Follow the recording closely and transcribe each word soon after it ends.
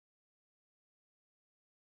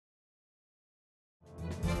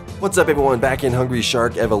What's up everyone, back in Hungry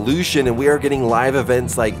Shark Evolution, and we are getting live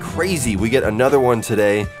events like crazy. We get another one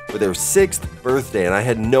today for their 6th birthday, and I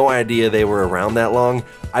had no idea they were around that long.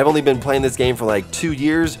 I've only been playing this game for like 2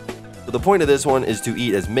 years, but the point of this one is to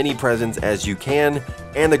eat as many presents as you can,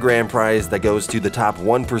 and the grand prize that goes to the top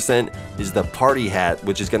 1% is the party hat,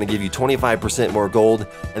 which is going to give you 25% more gold,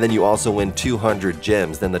 and then you also win 200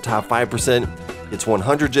 gems. Then the top 5% gets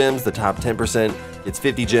 100 gems, the top 10% gets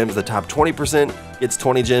 50 gems, the top 20% gets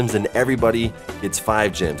 20 gems, and everybody gets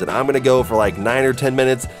 5 gems. And I'm gonna go for like 9 or 10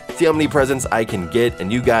 minutes, see how many presents I can get,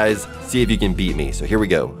 and you guys see if you can beat me. So here we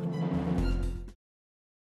go.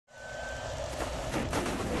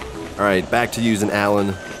 All right, back to using Alan.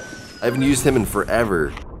 I haven't used him in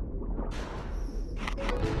forever.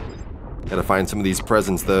 Gotta find some of these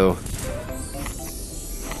presents though.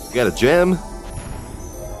 We got a gem.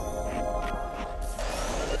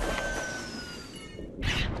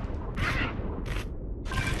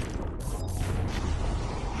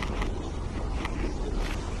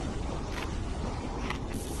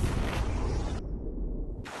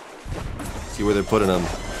 See where they're putting them.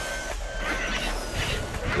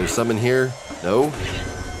 There's some in here. No.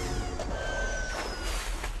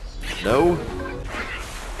 No.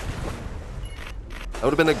 That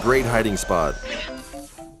would have been a great hiding spot.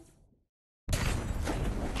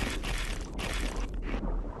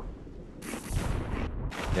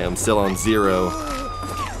 Yeah, I'm still on 0.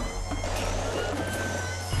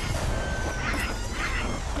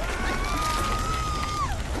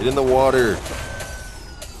 Get in the water.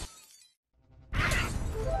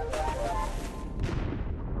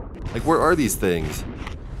 Like, where are these things?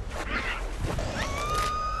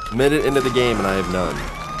 A minute into the game and I have none.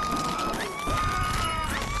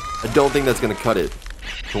 I don't think that's gonna cut it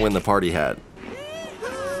to win the party hat.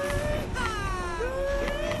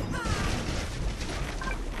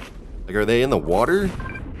 Like, are they in the water?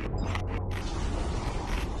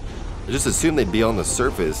 I just assumed they'd be on the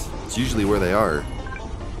surface. It's usually where they are.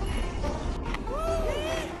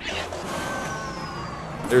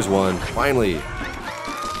 There's one, finally.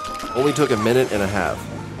 Only took a minute and a half.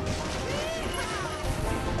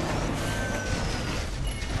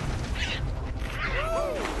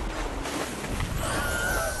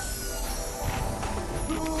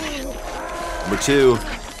 Number 2.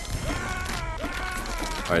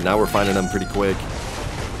 Alright, now we're finding them pretty quick.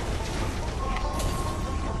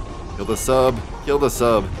 Kill the sub. Kill the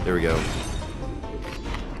sub. There we go.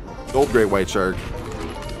 Gold great white shark.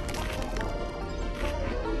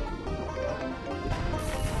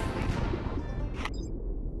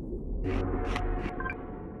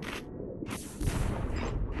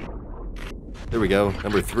 There we go.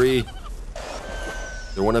 Number 3. Is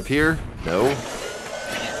there one up here? No.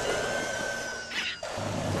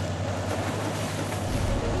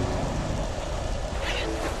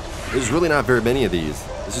 There's really not very many of these.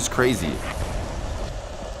 This is crazy.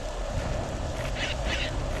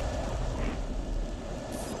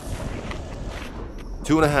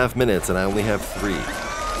 Two and a half minutes and I only have 3.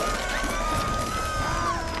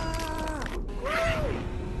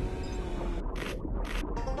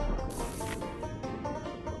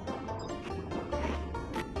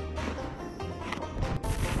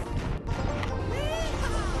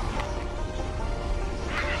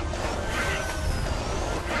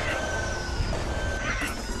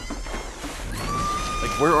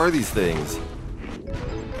 Where are these things?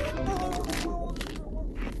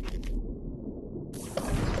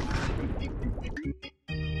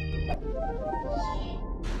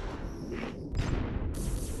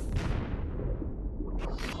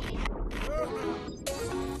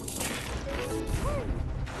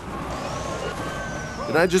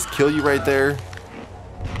 Did I just kill you right there?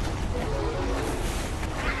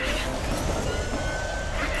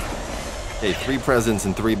 Okay, 3 presents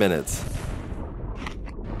in 3 minutes.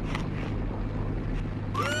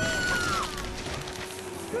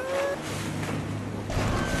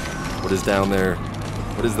 What is down there?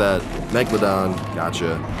 What is that? Megalodon.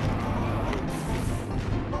 Gotcha.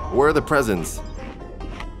 Where are the presents?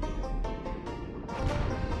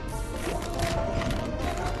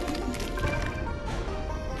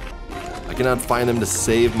 I cannot find them to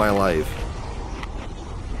save my life.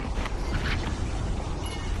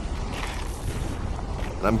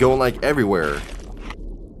 And I'm going like everywhere.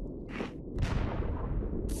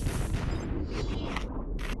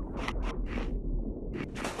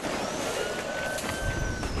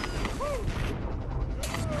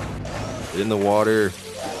 Get in the water.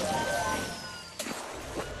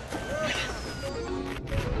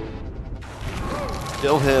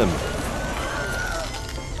 Kill him.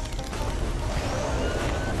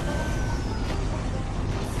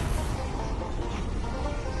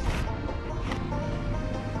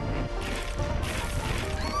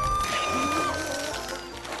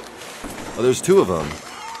 Oh, there's 2 of them.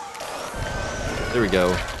 There we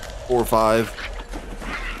go. 4 or 5.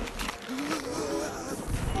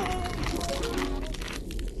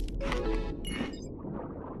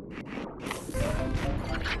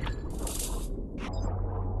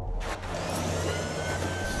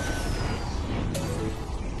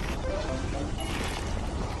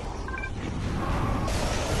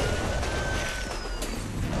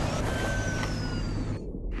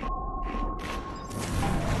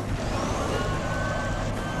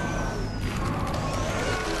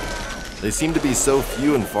 They seem to be so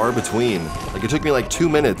few and far between. Like, it took me like 2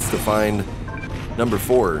 minutes to find number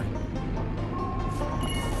 4.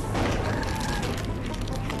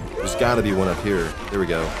 There's gotta be one up here. There we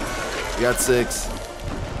go. We got 6.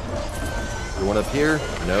 There one up here?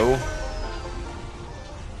 No.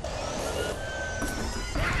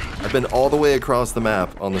 I've been all the way across the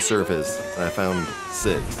map on the surface, and I found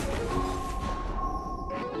 6.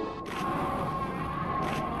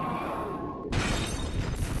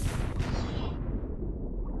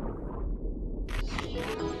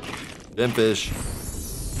 Gemfish.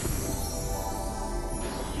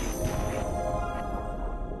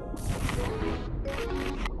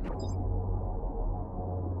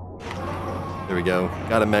 There we go.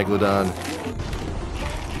 Got a Megalodon.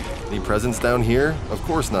 Any presents down here? Of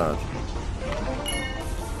course not.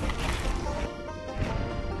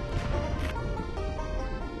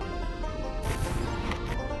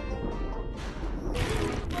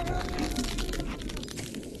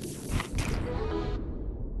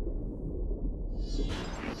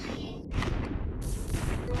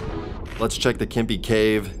 Let's check the Kimpy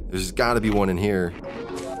Cave. There's gotta be one in here.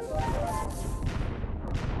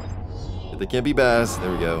 Get the Kimpy Bass.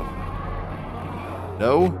 There we go.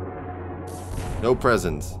 No? No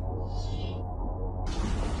presents.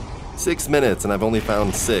 6 minutes and I've only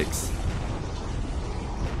found 6.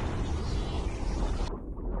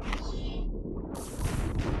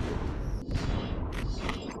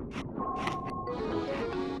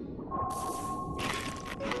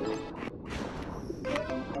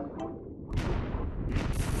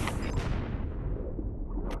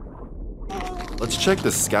 Let's check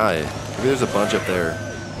the sky. Maybe there's a bunch up there.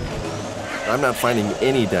 I'm not finding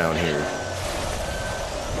any down here.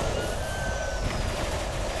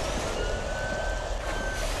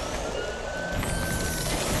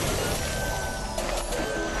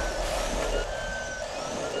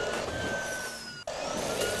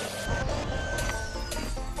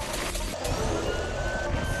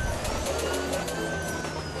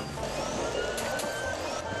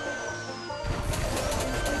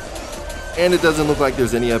 And it doesn't look like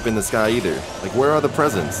there's any up in the sky either. Like, where are the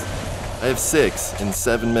presents? I have 6 in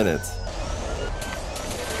 7 minutes.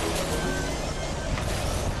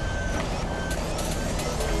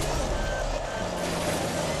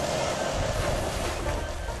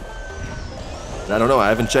 I don't know, I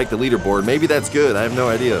haven't checked the leaderboard. Maybe that's good, I have no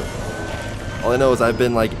idea. All I know is I've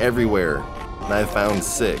been like everywhere, and I've found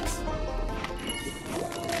 6.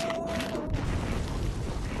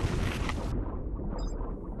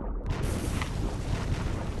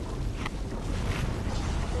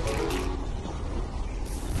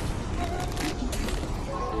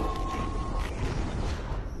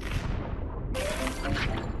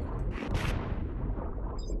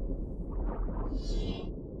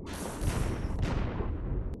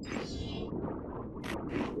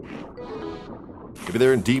 Maybe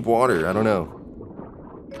they're in deep water, I don't know.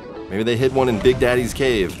 Maybe they hid one in Big Daddy's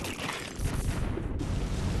cave.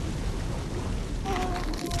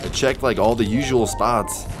 I checked like all the usual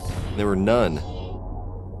spots, and there were none.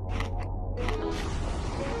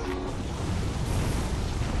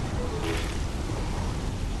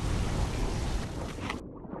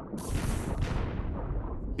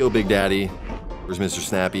 Yo, Big Daddy. Where's Mr.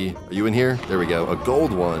 Snappy? Are you in here? There we go. A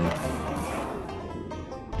gold one.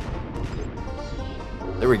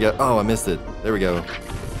 There we go. Oh, I missed it. There we go.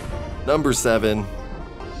 Number 7.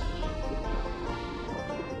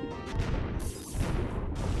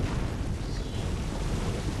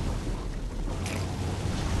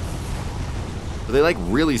 So they like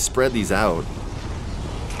really spread these out.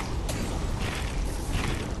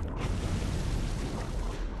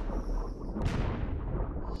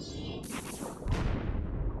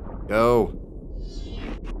 Go.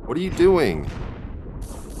 What are you doing?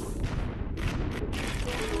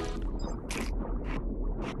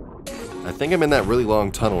 I think I'm in that really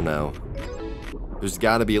long tunnel now. There's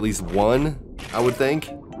gotta be at least one, I would think.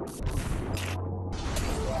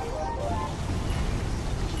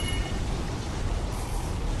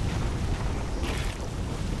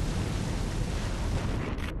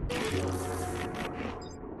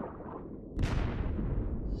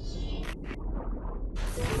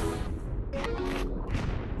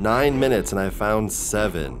 9 minutes and I found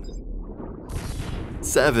 7.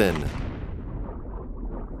 7.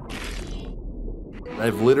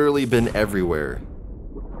 I've literally been everywhere.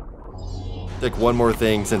 Check one more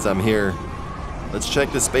thing since I'm here. Let's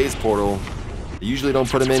check the space portal. I usually don't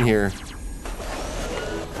put them in here,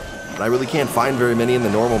 but I really can't find very many in the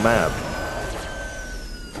normal map.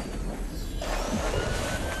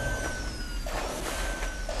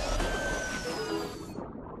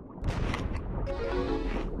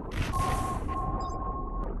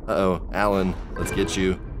 Uh-oh, Alan, let's get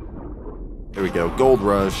you. There we go, Gold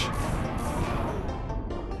Rush.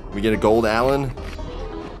 We get a gold Alan?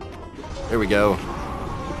 There we go.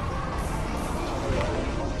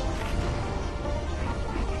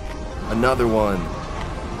 Another one.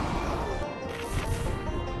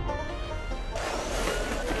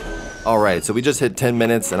 Alright, so we just hit 10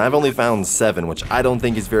 minutes and I've only found 7, which I don't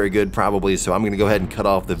think is very good probably, so I'm gonna go ahead and cut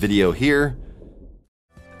off the video here.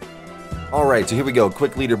 Alright, so here we go,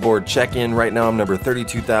 quick leaderboard check-in. Right now I'm number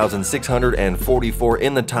 32,644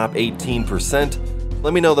 in the top 18%.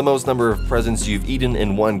 Let me know the most number of presents you've eaten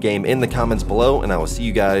in one game in the comments below, and I will see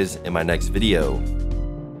you guys in my next video.